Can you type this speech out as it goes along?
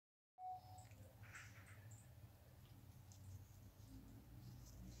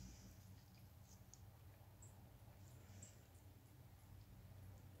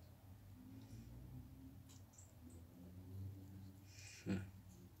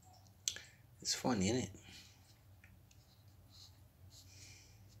It's funny, isn't it?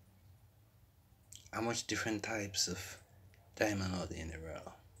 How much different types of diamond are there in the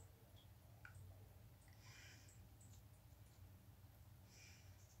world?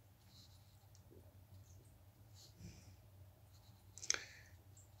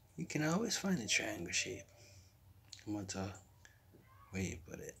 You can always find a triangle shape, no matter where you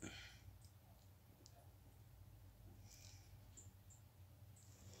put it.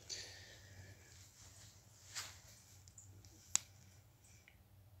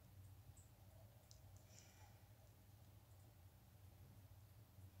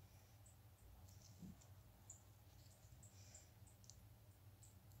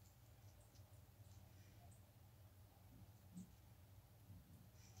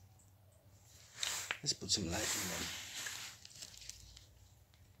 Let's put some light in them.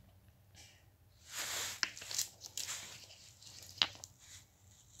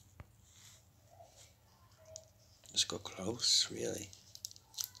 Let's go close, really.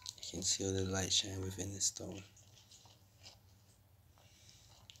 You can see all the light shine within the stone.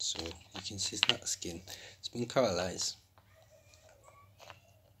 So you can see it's not skin, it's been colorized.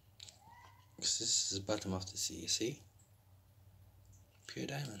 This is the bottom of the sea, you see? Pure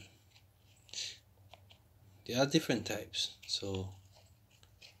diamond. There are different types, so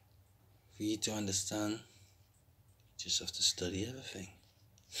for you to understand, you just have to study everything.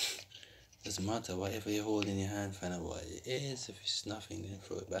 Doesn't matter, whatever you hold in your hand, find out what it is. If it's nothing, then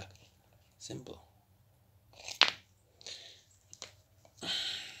throw it back. Simple.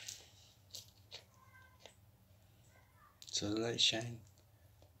 So the light shine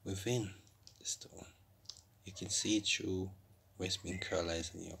within the stone. You can see it through where it's been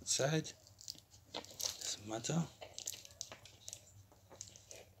colorized on the outside. Doesn't matter.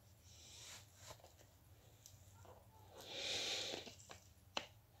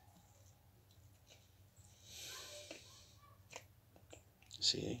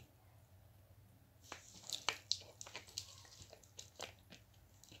 See?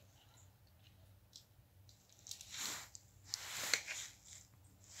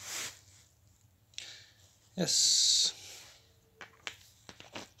 Yes.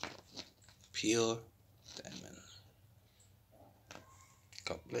 Pure diamond.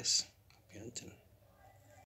 God bless. Happy hunting.